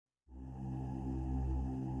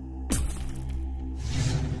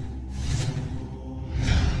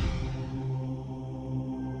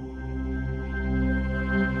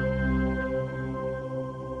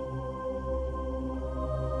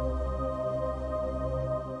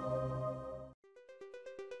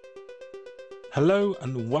Hello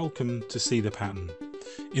and welcome to See the Pattern.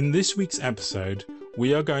 In this week's episode,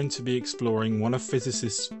 we are going to be exploring one of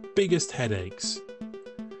physicists' biggest headaches.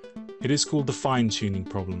 It is called the fine-tuning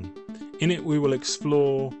problem. In it, we will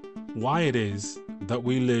explore why it is that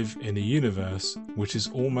we live in a universe which is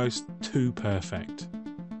almost too perfect.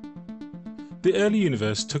 The early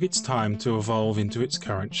universe took its time to evolve into its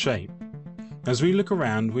current shape. As we look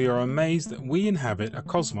around, we are amazed that we inhabit a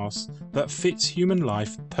cosmos that fits human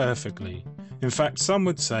life perfectly. In fact, some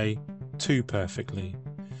would say too perfectly.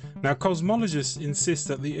 Now, cosmologists insist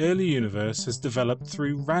that the early universe has developed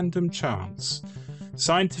through random chance.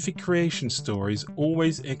 Scientific creation stories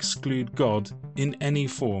always exclude God in any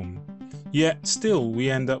form. Yet still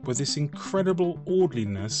we end up with this incredible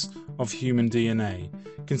orderliness of human DNA,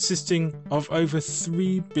 consisting of over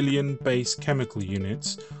 3 billion base chemical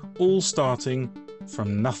units, all starting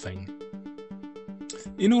from nothing.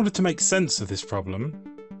 In order to make sense of this problem,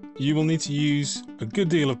 you will need to use a good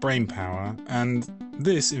deal of brain power, and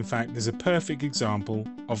this in fact is a perfect example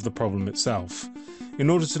of the problem itself.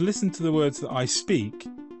 In order to listen to the words that I speak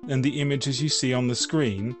and the images you see on the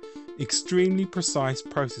screen, extremely precise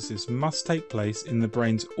processes must take place in the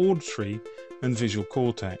brain's auditory and visual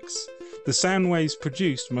cortex. The sound waves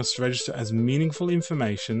produced must register as meaningful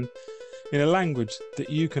information in a language that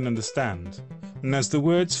you can understand. And as the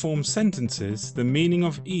words form sentences, the meaning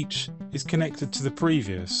of each is connected to the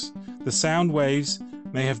previous. The sound waves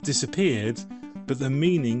may have disappeared, but the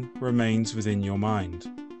meaning remains within your mind.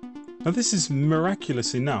 Now this is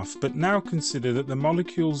miraculous enough, but now consider that the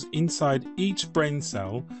molecules inside each brain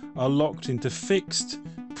cell are locked into fixed,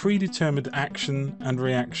 predetermined action and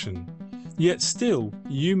reaction. Yet still,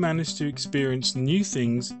 you manage to experience new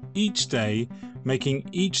things each day, making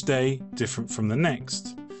each day different from the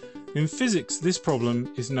next. In physics, this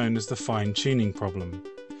problem is known as the fine-tuning problem.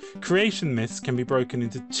 Creation myths can be broken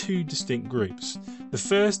into two distinct groups. The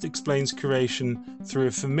first explains creation through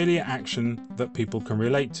a familiar action that people can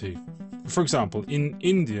relate to. For example, in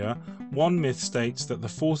India, one myth states that the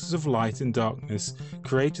forces of light and darkness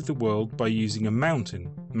created the world by using a mountain,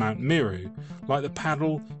 Mount Meru, like the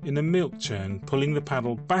paddle in a milk churn, pulling the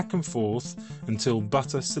paddle back and forth until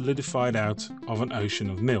butter solidified out of an ocean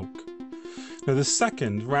of milk. Now the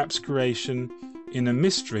second wraps creation in a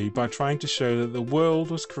mystery by trying to show that the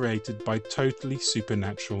world was created by totally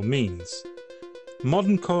supernatural means.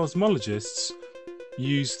 Modern cosmologists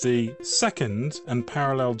use the second and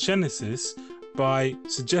parallel genesis by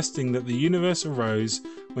suggesting that the universe arose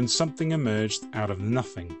when something emerged out of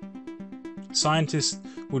nothing. Scientists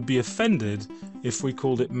would be offended if we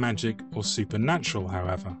called it magic or supernatural,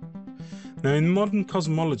 however. Now in modern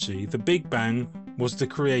cosmology, the Big Bang was the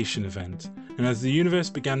creation event, and as the universe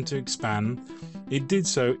began to expand, it did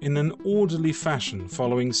so in an orderly fashion,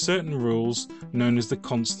 following certain rules known as the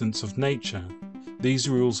constants of nature. These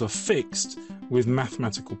rules are fixed with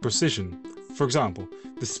mathematical precision. For example,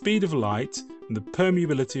 the speed of light, and the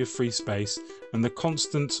permeability of free space, and the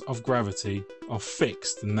constants of gravity are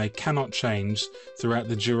fixed, and they cannot change throughout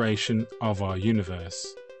the duration of our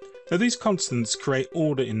universe. Now these constants create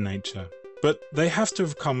order in nature, but they have to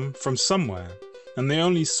have come from somewhere. And the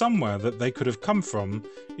only somewhere that they could have come from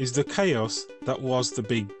is the chaos that was the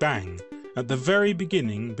Big Bang, at the very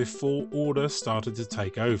beginning before order started to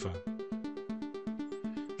take over.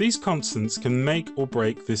 These constants can make or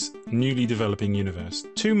break this newly developing universe.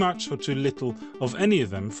 Too much or too little of any of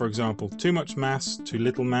them, for example, too much mass, too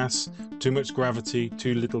little mass, too much gravity,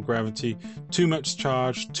 too little gravity, too much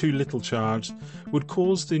charge, too little charge, would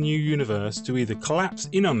cause the new universe to either collapse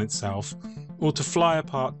in on itself or to fly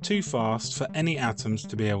apart too fast for any atoms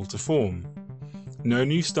to be able to form. No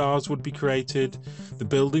new stars would be created, the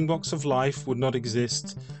building blocks of life would not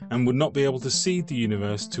exist, and would not be able to seed the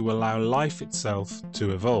universe to allow life itself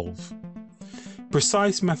to evolve.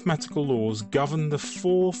 Precise mathematical laws govern the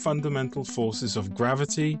four fundamental forces of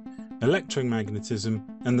gravity, electromagnetism,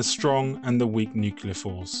 and the strong and the weak nuclear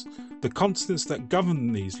force. The constants that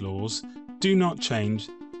govern these laws do not change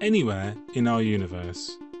anywhere in our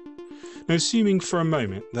universe. Now, assuming for a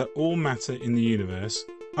moment that all matter in the universe,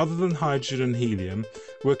 other than hydrogen and helium,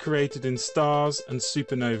 were created in stars and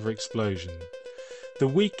supernova explosion. The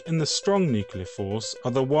weak and the strong nuclear force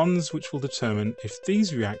are the ones which will determine if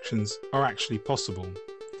these reactions are actually possible.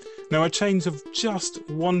 Now, a change of just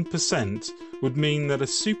 1% would mean that a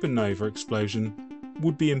supernova explosion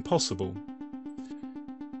would be impossible.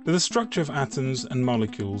 The structure of atoms and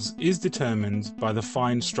molecules is determined by the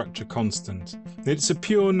fine structure constant. It's a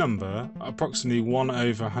pure number, approximately 1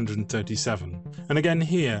 over 137, And again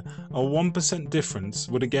here, a 1% difference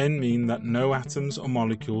would again mean that no atoms or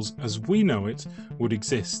molecules as we know it would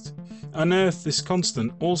exist. On Earth, this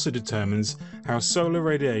constant also determines how solar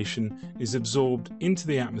radiation is absorbed into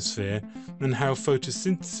the atmosphere and how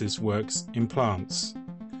photosynthesis works in plants.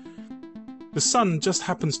 The Sun just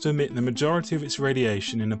happens to emit the majority of its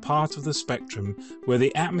radiation in a part of the spectrum where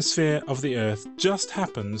the atmosphere of the Earth just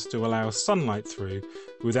happens to allow sunlight through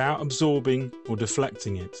without absorbing or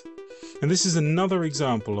deflecting it. And this is another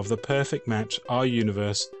example of the perfect match our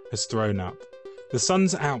universe has thrown up. The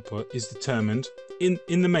Sun's output is determined,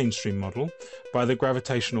 in the mainstream model, by the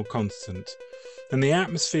gravitational constant, and the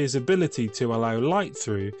atmosphere's ability to allow light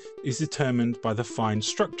through is determined by the fine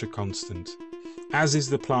structure constant, as is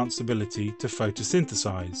the plant's ability to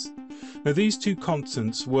photosynthesize. Now these two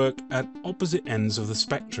constants work at opposite ends of the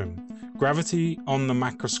spectrum, gravity on the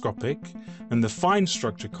macroscopic and the fine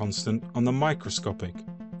structure constant on the microscopic,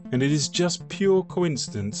 and it is just pure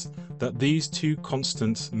coincidence that these two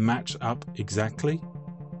constants match up exactly.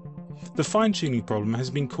 The fine-tuning problem has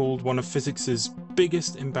been called one of physics'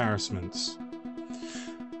 biggest embarrassments.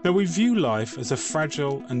 Now we view life as a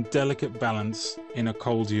fragile and delicate balance in a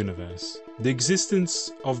cold universe. The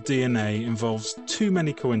existence of DNA involves too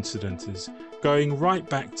many coincidences, going right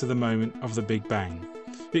back to the moment of the Big Bang.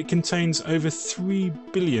 It contains over 3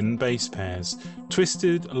 billion base pairs,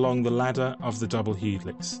 twisted along the ladder of the double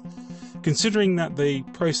helix. Considering that the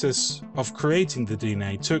process of creating the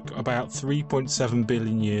DNA took about 3.7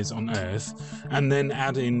 billion years on Earth, and then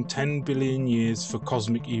add in 10 billion years for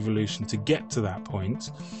cosmic evolution to get to that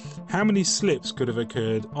point, how many slips could have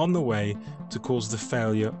occurred on the way to cause the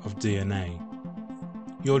failure of DNA?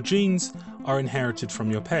 Your genes are inherited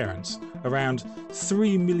from your parents. Around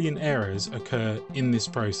 3 million errors occur in this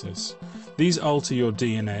process. These alter your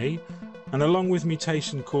DNA, and along with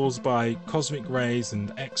mutation caused by cosmic rays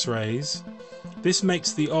and X-rays, this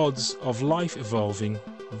makes the odds of life evolving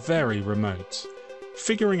very remote.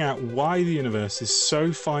 Figuring out why the universe is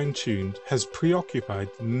so fine-tuned has preoccupied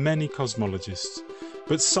many cosmologists,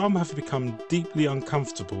 but some have become deeply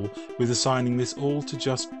uncomfortable with assigning this all to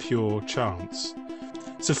just pure chance.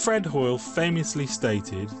 So Fred Hoyle famously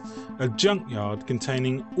stated, "A junkyard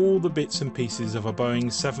containing all the bits and pieces of a Boeing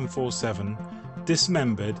 747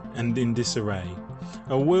 dismembered and in disarray.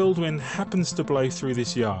 A whirlwind happens to blow through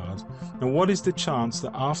this yard, and what is the chance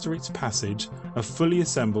that after its passage a fully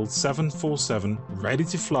assembled 747 ready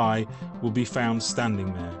to fly will be found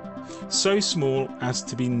standing there? So small as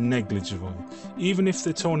to be negligible, even if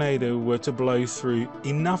the tornado were to blow through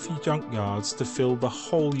enough junkyards to fill the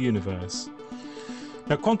whole universe."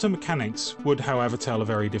 Now quantum mechanics would however tell a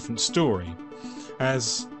very different story,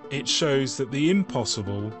 as it shows that the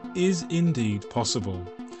impossible is indeed possible,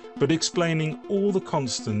 but explaining all the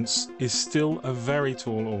constants is still a very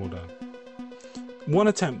tall order. One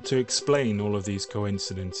attempt to explain all of these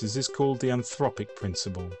coincidences is called the Anthropic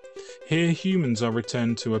principle. Here humans are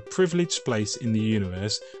returned to a privileged place in the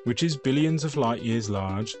universe, which is billions of light years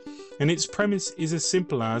large, and its premise is as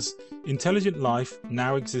simple as intelligent life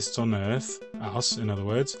now exists on Earth, us in other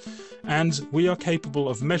words, and we are capable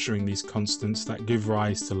of measuring these constants that give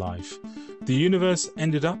rise to life. The universe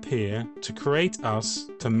ended up here to create us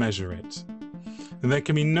to measure it. And there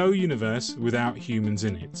can be no universe without humans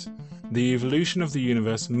in it. The evolution of the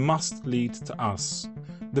universe must lead to us.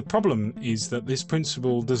 The problem is that this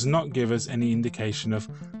principle does not give us any indication of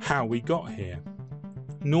how we got here,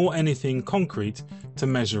 nor anything concrete to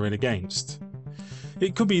measure it against.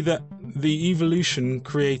 It could be that the evolution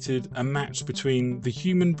created a match between the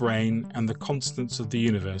human brain and the constants of the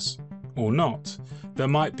universe, or not. There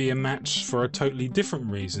might be a match for a totally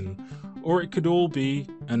different reason, or it could all be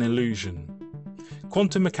an illusion.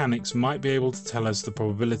 Quantum mechanics might be able to tell us the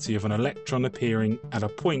probability of an electron appearing at a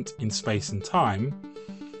point in space and time,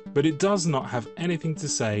 but it does not have anything to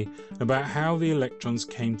say about how the electrons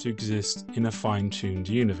came to exist in a fine-tuned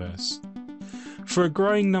universe. For a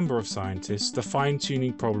growing number of scientists, the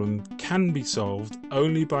fine-tuning problem can be solved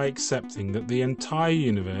only by accepting that the entire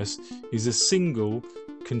universe is a single,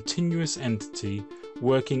 continuous entity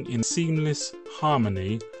working in seamless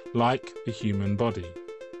harmony like the human body.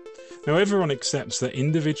 Now everyone accepts that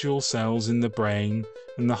individual cells in the brain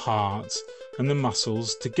and the heart and the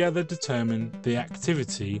muscles together determine the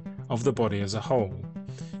activity of the body as a whole.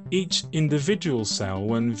 Each individual cell,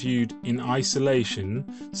 when viewed in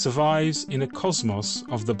isolation, survives in a cosmos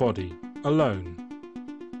of the body, alone.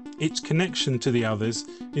 Its connection to the others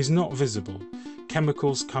is not visible.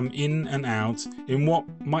 Chemicals come in and out in what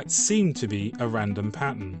might seem to be a random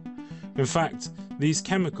pattern. In fact, these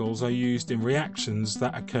chemicals are used in reactions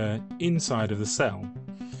that occur inside of the cell.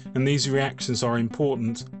 and these reactions are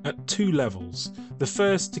important at two levels. The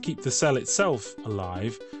first to keep the cell itself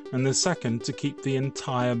alive, and the second to keep the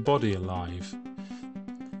entire body alive.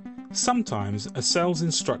 Sometimes a cell's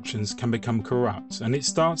instructions can become corrupt and it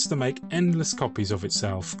starts to make endless copies of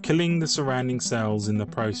itself, killing the surrounding cells in the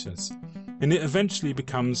process, and it eventually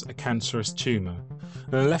becomes a cancerous tumour.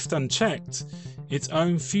 And left unchecked, its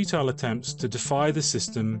own futile attempts to defy the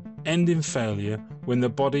system end in failure when the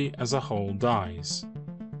body as a whole dies.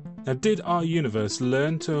 Now, did our universe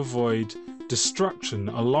learn to avoid destruction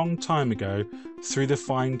a long time ago through the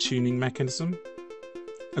fine-tuning mechanism?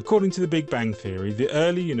 According to the Big Bang Theory, the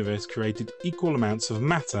early universe created equal amounts of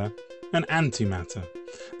matter and antimatter.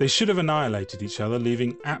 They should have annihilated each other,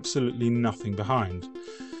 leaving absolutely nothing behind.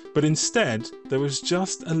 But instead, there was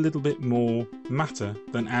just a little bit more matter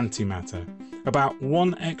than antimatter, about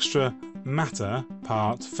one extra matter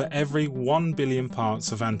part for every 1 billion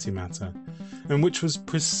parts of antimatter, and which was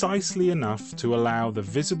precisely enough to allow the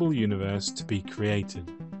visible universe to be created.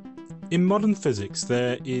 In modern physics,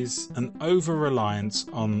 there is an over-reliance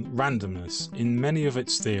on randomness in many of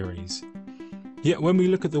its theories. Yet when we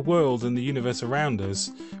look at the world and the universe around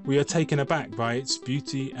us, we are taken aback by its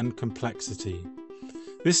beauty and complexity.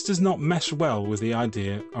 This does not mesh well with the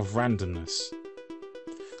idea of randomness.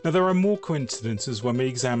 Now, there are more coincidences when we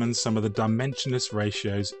examine some of the dimensionless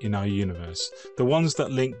ratios in our universe, the ones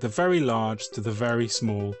that link the very large to the very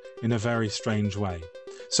small in a very strange way.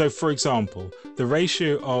 So, for example, the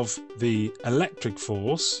ratio of the electric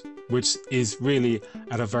force, which is really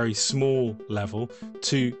at a very small level,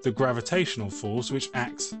 to the gravitational force, which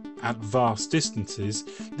acts at vast distances,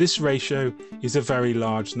 this ratio is a very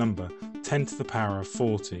large number, 10 to the power of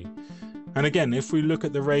 40. And again, if we look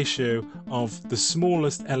at the ratio of the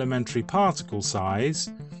smallest elementary particle size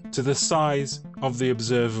to the size of the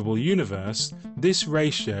observable universe, this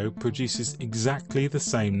ratio produces exactly the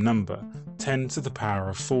same number, 10 to the power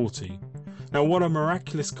of 40. Now, what a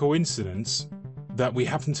miraculous coincidence that we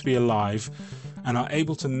happen to be alive and are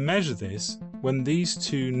able to measure this when these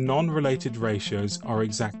two non-related ratios are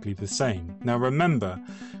exactly the same. Now remember,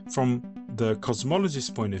 from the cosmologist's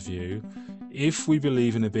point of view, if we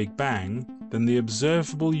believe in a Big Bang, then the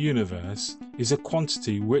observable universe is a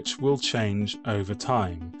quantity which will change over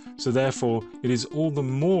time. So therefore, it is all the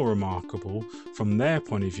more remarkable from their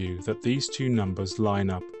point of view that these two numbers line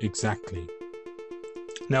up exactly.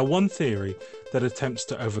 Now, one theory that attempts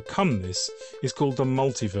to overcome this is called the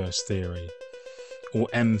multiverse theory, or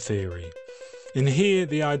M theory. In here,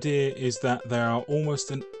 the idea is that there are almost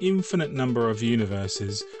an infinite number of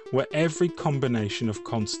universes where every combination of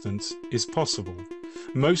constants is possible.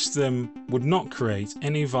 Most of them would not create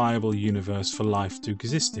any viable universe for life to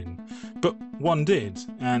exist in, but one did,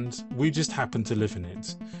 and we just happen to live in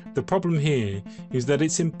it. The problem here is that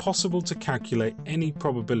it's impossible to calculate any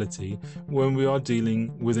probability when we are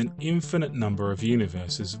dealing with an infinite number of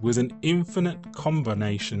universes, with an infinite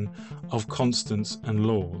combination of constants and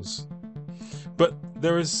laws. But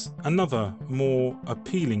there is another, more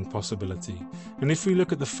appealing possibility, and if we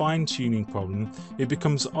look at the fine-tuning problem, it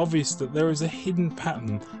becomes obvious that there is a hidden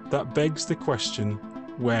pattern that begs the question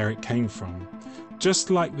where it came from. Just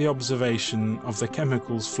like the observation of the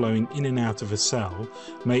chemicals flowing in and out of a cell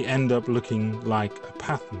may end up looking like a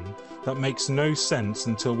pattern that makes no sense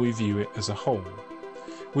until we view it as a whole.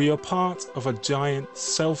 We are part of a giant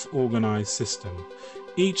self-organized system,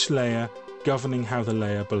 each layer governing how the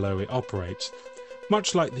layer below it operates.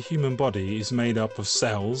 Much like the human body is made up of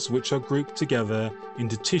cells which are grouped together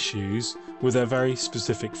into tissues with a very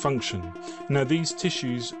specific function. Now, these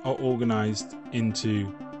tissues are organized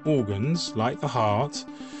into organs like the heart,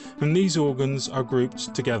 and these organs are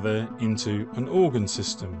grouped together into an organ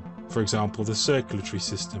system, for example the circulatory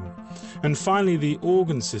system, and finally the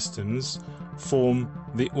organ systems form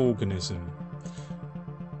the organism.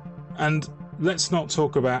 And let's not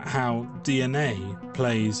talk about how DNA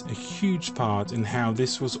plays a huge part in how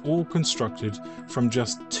this was all constructed from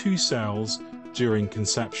just 2 cells during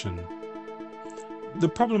conception. The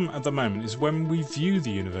problem at the moment is when we view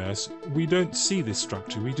the universe, we don't see this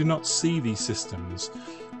structure, we do not see these systems.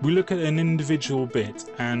 We look at an individual bit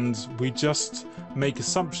and we just make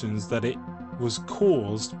assumptions that it was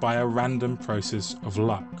caused by a random process of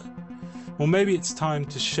luck. Well, maybe it's time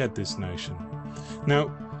to shed this notion.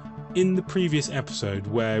 Now, in the previous episode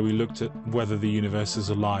where we looked at whether the universe is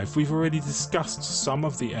alive, we've already discussed some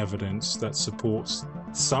of the evidence that supports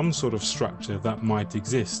some sort of structure that might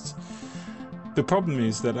exist. The problem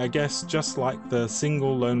is that I guess just like the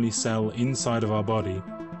single lonely cell inside of our body,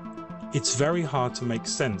 it's very hard to make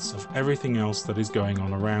sense of everything else that is going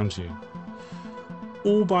on around you.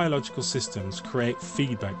 All biological systems create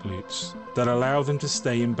feedback loops that allow them to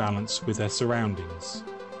stay in balance with their surroundings.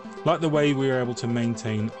 Like the way we are able to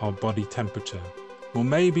maintain our body temperature. Or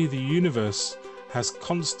maybe the universe has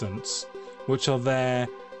constants which are there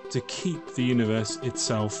to keep the universe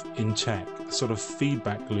itself in check. A sort of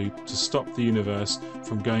feedback loop to stop the universe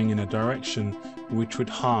from going in a direction which would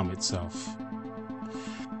harm itself.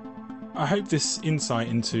 I hope this insight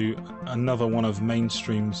into another one of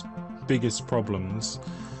mainstream's biggest problems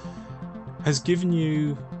has given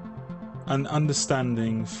you an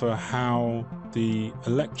understanding for how the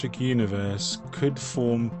electric universe could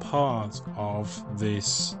form part of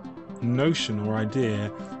this notion or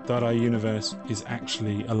idea that our universe is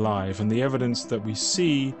actually alive, and the evidence that we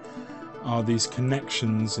see are these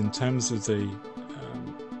connections in terms of the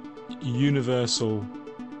universal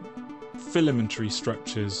filamentary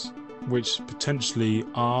structures which potentially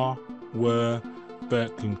were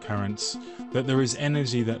Birkeland currents, that there is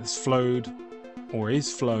energy that's flowed or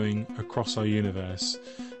is flowing across our universe,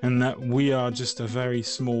 and that we are just a very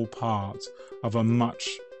small part of a much,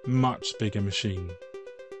 much bigger machine.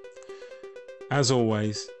 As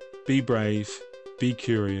always, be brave, be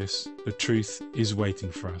curious, the truth is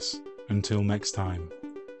waiting for us. Until next time.